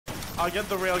I'll get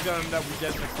the railgun that we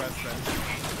get in the quest then.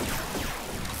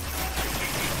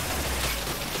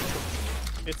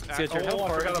 It's Jared, how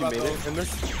far have you made it in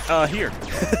this? Here.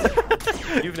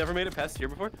 You've never made it past here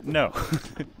before? No.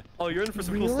 Oh, you're in for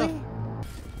some cool stuff.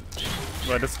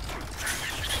 What is?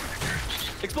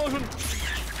 Explosion!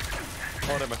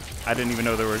 Oh, never mind. I didn't even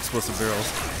know there were explosive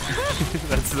barrels.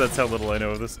 that's how little I know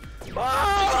of this.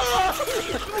 Ah!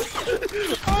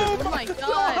 Oh my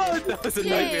god! That was a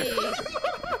nightmare.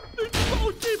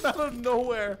 Oh, came out of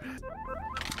nowhere.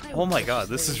 Oh my god,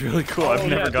 this is really cool. I've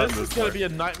never gotten this This is gonna far. be a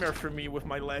nightmare for me with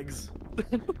my legs.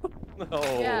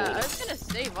 Oh. Yeah, I was gonna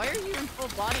say, why are you in full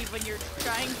body when you're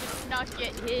trying to not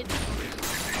get hit?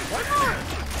 Why not?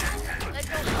 I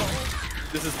don't know.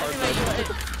 This is hard Anyway,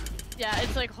 mode. yeah,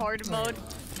 it's like hard mode.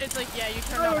 It's like, yeah, you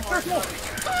turn on hard mode.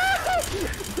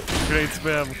 Great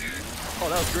spam. Oh,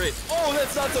 that was great. Oh,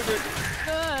 that's not so good.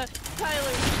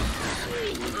 Tyler.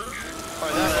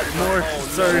 Alright, that More. Oh,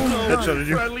 Sorry, no. headshotted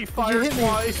you. Friendly fire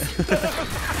twice.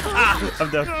 I'm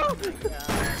down.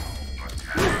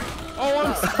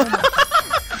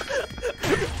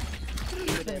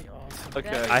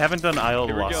 Okay. I haven't done Isle of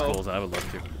Here we Lost go. Skulls, and I would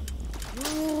love to.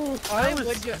 I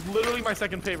was literally my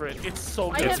second favorite. It's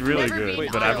so I good. It's have really never good,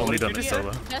 beaten but I've Isle. only done Did it you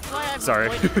solo. That's why I've Sorry.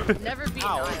 never beaten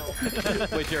Ow. Isle.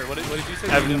 Wait, Jared, what did you say?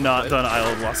 I've You never not played? done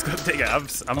Isle of Lost Skulls. Dang it, I'm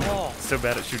so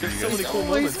bad at shooting There's you so many guys. cool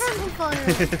moments.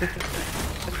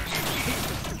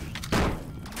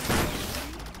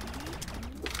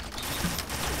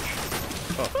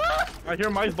 I hear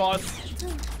my boss.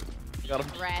 Got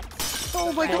him. Rats.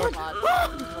 Oh my god!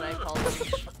 That's what I call them.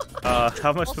 How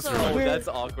am I supposed to Also- roll? Oh, that's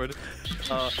awkward.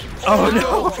 Oh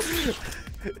no!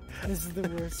 This is the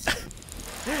worst.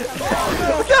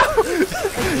 Oh,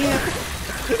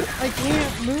 I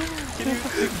can't move. Can you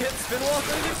get spin walk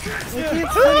on I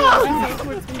can't spin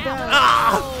backwards and down.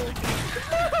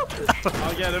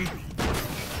 I'll get him.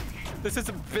 This is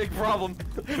a big problem.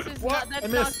 This is What? not, I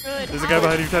that's not missed. good. There's a guy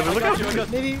behind you, Tyler. Look I out!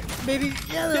 got you. Maybe,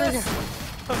 yeah, there we go.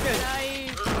 Okay,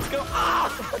 Nice. let's go. Ah!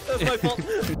 That's my fault.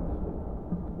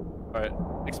 Alright,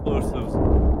 explosives.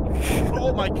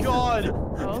 Oh my god!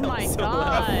 Oh my so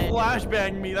god. That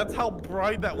flashbanged me. That's how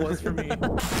bright that was for me. No, you're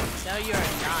not.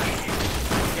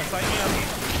 Yes, I am.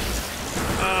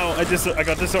 Oh, I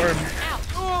got disarmed.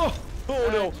 Oh, oh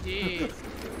no. Jeez.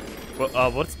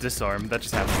 Well, what's disarm? That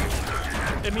just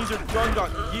happened. It means your gun got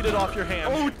yeeted off your hand.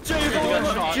 Oh, Jay, You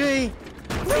got shot. Jay!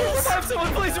 Revive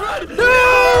someone, please run!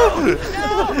 No!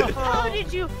 No!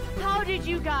 How did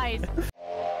you guys?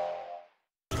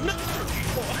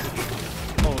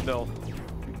 Oh no.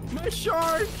 My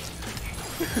shark!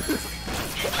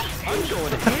 I'm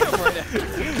going ham right now.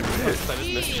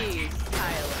 Jeez,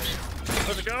 Tyler.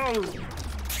 Let's go!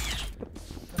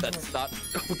 That's not.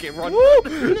 Okay, run.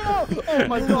 No! Oh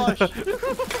my gosh!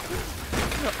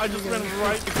 I just ran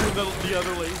right through the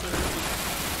other laser.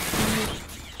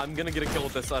 I'm gonna get a kill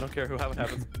with this. I don't care how it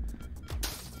happens.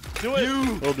 Do it!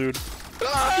 Oh, dude.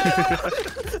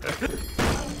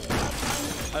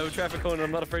 I have a traffic cone and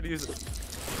I'm not afraid to use it.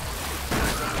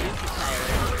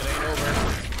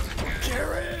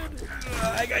 Jared!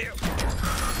 I got you.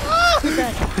 Get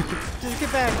back! Just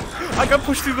get back! I got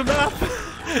pushed through the map.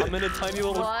 I'm in a tiny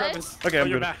little What? crevice. Okay, Oh, I'm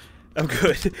you're good. back. I'm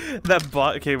good. That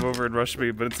bot came over and rushed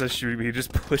me, but instead of shooting me, he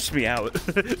just pushed me out.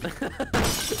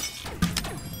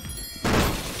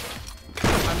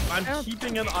 I'm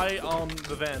keeping an eye on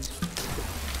the vent.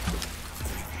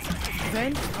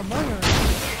 Vent among us.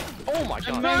 Oh my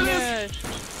god.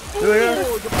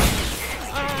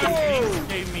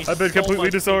 Gave me I've been so completely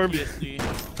much disarmed. PTSD.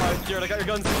 Alright, Jared, I got your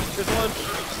guns. There's one.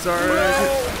 Sorry.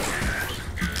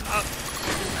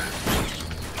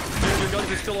 Jared, your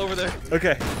guns are still over there.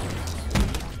 Okay.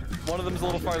 One of them's a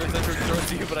little farther than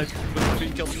towards you, but I was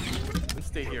being killed.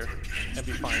 Stay here and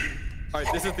be fine.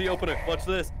 Alright, this is the opener. Watch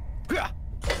this.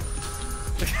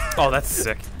 Oh, that's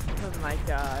sick. Oh my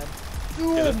god.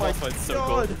 Yeah, this boss fight's so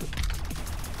cool.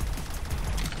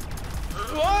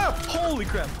 Ah! Holy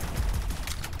crap!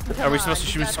 Are we supposed to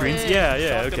shoot screens? Yeah,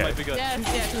 yeah, Shotgun okay. might be good.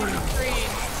 Yes, screen.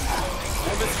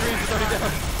 Oh, the screen's already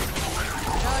down.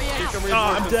 Oh yeah. Here come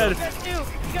Oh, I'm dead.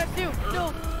 You got two.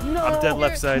 No. I'm dead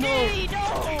left side. Hey,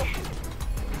 no.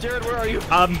 Jared, where are you?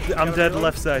 I'm dead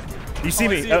left side. You see Oh,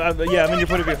 I me? see you. Yeah, I'm in your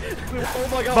point of view. Oh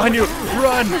my god. Behind you!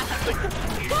 Run!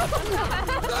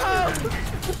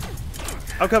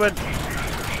 I'm coming.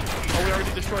 Oh, we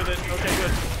already destroyed it. Okay,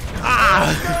 good.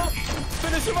 Ah!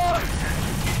 Finish him off!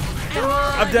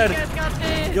 I'm dead. You guys got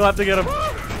this. You'll have to get him.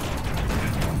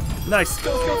 Nice.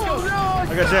 Go.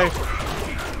 I got Jay.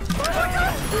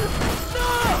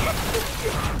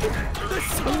 There's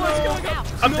so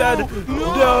I'm dead.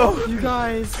 No. You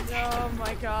guys. Oh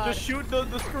my god. Just shoot the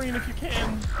screen if you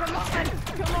can. Come on.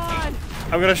 Come on.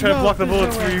 I'm gonna try to No, block the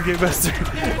there's bullets no for way. you, Game Master.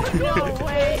 No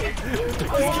way.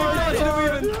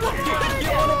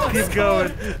 He's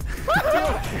going.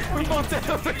 We're both dead.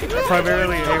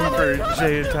 Primarily aiming for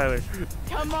Jay and Tyler.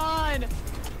 Come on.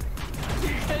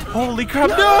 Holy crap!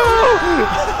 No! No!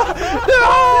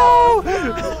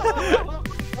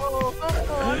 Oh,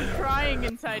 I'm crying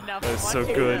inside now. That's so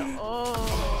watching good. that.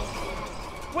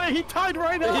 Oh. Wait, he tied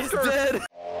right He's after. dead.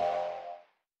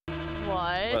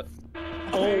 What?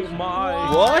 Oh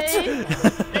my. What?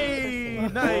 Hey,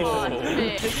 nice. Oh,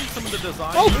 Taking shit. some of the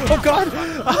design. Oh god!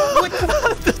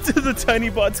 the tiny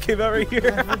bots came out right I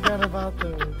here. forgot about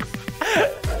those.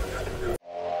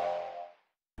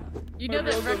 You know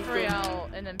that Rec Royale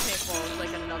and then paintball is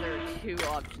like another 2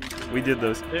 options. We did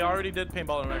those. They already did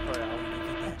paintball and Rec Royale.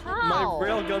 My How?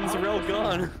 railgun's rail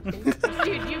gun.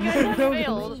 Dude, you guys have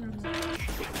failed.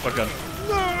 What gun?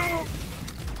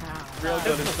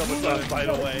 Railgun is so much fun. By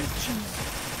the way.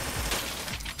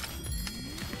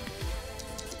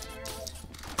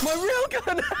 My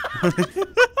railgun!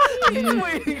 It's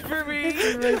waiting for me!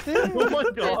 Right there. Oh my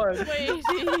god. It's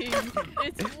waiting.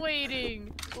 It's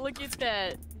waiting. Look at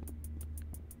that.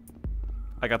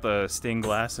 I got the stained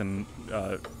glass and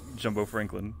Jumbo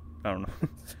Franklin. I don't know.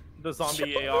 The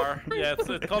zombie AR. Yeah, it's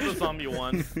called the zombie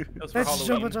one. That's for That's Halloween.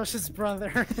 Jumbo Josh's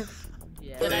brother.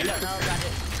 Yeah. But I don't know about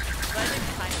it. But I did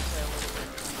kind of play a little bit.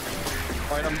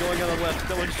 Alright, I'm going on the left.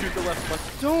 No one shoot the left one.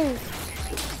 Don't.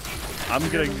 I'm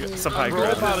getting some high We're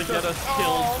about ground. to get us killed.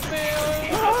 Oh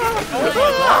man!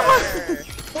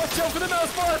 Watch out for the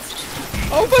mouse bots!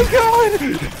 Oh my god!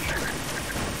 You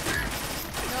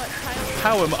know what, Tyler?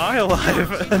 How am I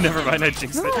alive? Never mind, I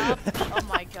jinxed it. Oh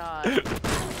my god.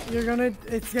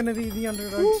 It's gonna be the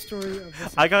underdog story of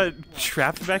this. I got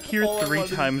trapped back here All I 3 wanted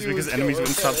to times do because was enemies go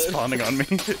wouldn't stop ahead. spawning on me.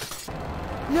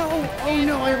 No! Oh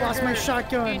no, I lost my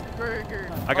shotgun. Burger.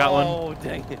 I got one. Oh,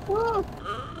 dang it.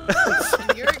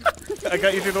 You're... I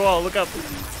got you through the wall. Look up.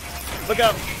 Look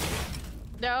up.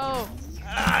 No.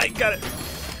 I got it.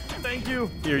 Thank you.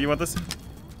 Here, you want this?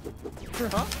 Sure.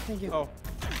 Thank you. Oh,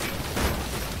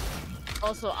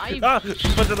 Also, I... Ah!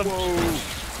 Bunch of them.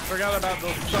 forgot about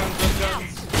those sons of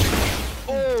guns.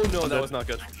 Oh no, that was not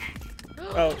good.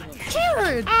 Oh.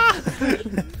 Jared!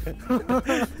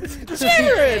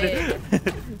 Jared!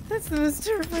 That's the most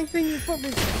terrifying thing you put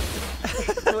me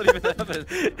through. What even happened?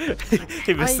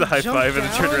 He missed the high five and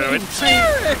turned around and went, Put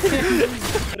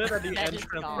it at the That is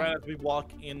entrance gone. right as we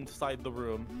walk inside the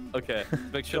room. Okay,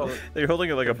 make sure. They're holding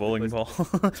it like a bowling ball.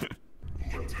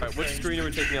 Alright, which screen are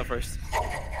we taking out first?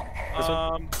 This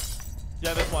one?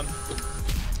 Yeah, this one.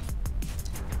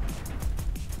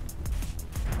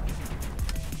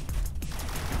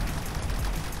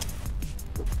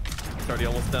 It's already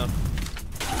almost down.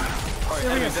 Alright,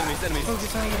 enemies.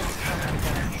 Focus on this.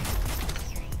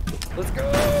 Let's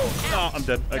go! Oh, I'm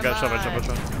dead. I got shot by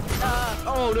Jumbotron.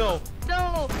 Oh no!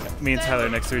 No! Me and Tyler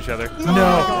next to each other.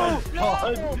 No! Oh,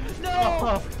 No!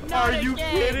 No! Are Not you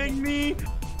again. kidding me?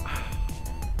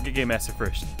 Get Game Master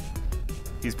first.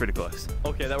 He's pretty close.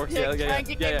 Okay, that works. Yeah, Yeah. try and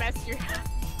get Game Master.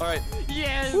 Alright,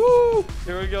 Yes! woo!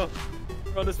 Here we go.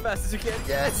 Run as fast as you can.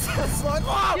 Yes! Slide.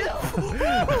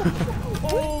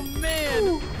 Oh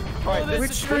man! Alright, this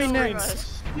Which is screen screen.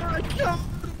 next? My God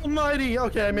almighty.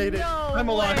 Okay, I made it. No I'm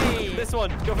alive. way. This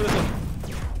one. Go for this one.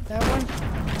 That one?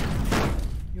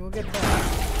 You will get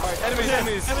that. Alright,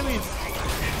 enemies.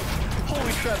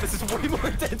 Holy crap, this is way more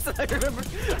intense than I remember.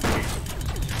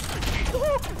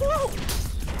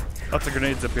 Lots of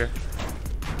grenades up here.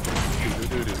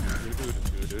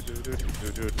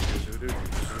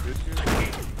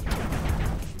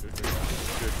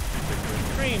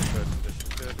 Green.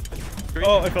 Green?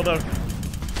 Oh, I fell down.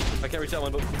 I can't reach that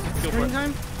one, but let's go for Screen it.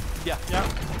 time? Yeah. Yeah.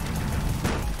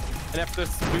 And after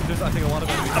this, there's I think a lot of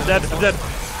enemies. I'm dead. I'm dead.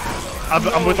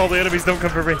 I'm with all the enemies. Don't come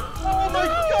for me. Oh my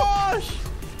gosh.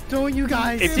 Don't you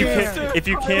guys If you dare. can, if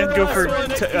you can, go for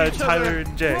Tyler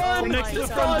and Jay. We're Oh next to my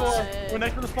the front door. God. We're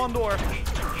next to the spawn door.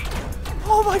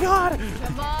 Oh my god!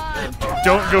 Come on!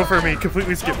 Don't go for me.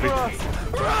 Completely skip me. Run!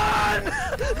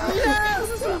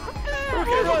 Yes!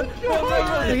 Okay, run!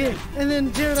 Okay, and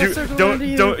then Jared, I'll Dude, circle around to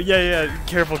you. don't. Yeah.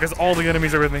 Careful, because all the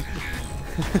enemies are with me.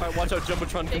 Alright, watch out,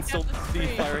 Jumbotron can still be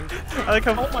firing. I like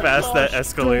how Oh my fast that gosh.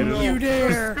 escalated. You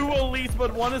dare. Two elites,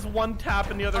 but one is one tap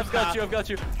and the other's I've got half. you, I've got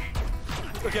you.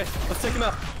 Okay, let's take him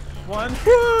out. One,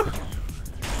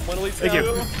 One elite's Thank down.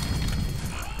 you.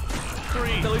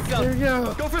 three. The elite's down. There you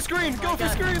go. Go for screen! Go for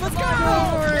screen! Let's go! Go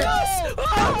for it. Yes! Go!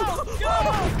 Go!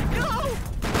 Go!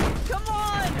 Come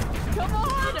on! Come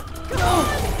on! Come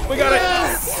on! We got it!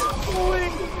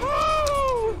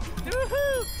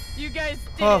 Woohoo! You guys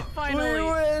did Oh. it finally!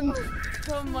 We win!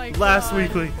 Oh my god. Last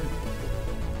weekly.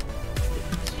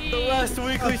 Jeez. The last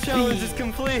weekly challenge is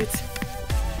complete.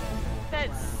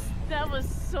 That was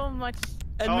so much.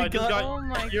 And Oh, we I just got Oh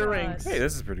my earrings. Hey,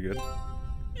 this is pretty good.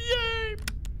 Yay!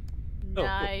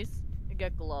 Nice. I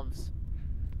got gloves.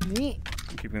 Neat.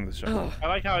 I'm keeping this shot. I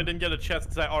like how I didn't get a chest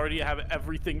because I already have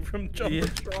everything from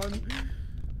Jumbotron.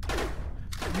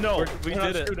 No, we're not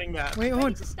did it. shooting that. Wait,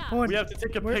 hold on. We have to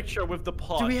take a picture with the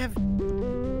pot. Do we have?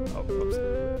 Oh, whoops.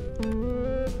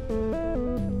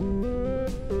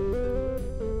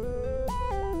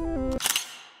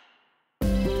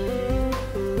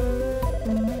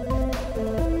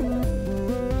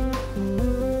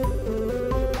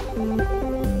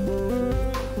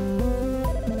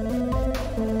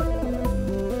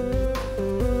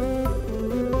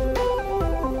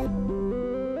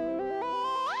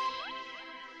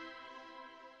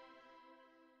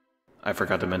 I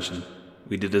forgot to mention,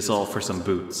 we did this all for some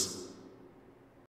boots.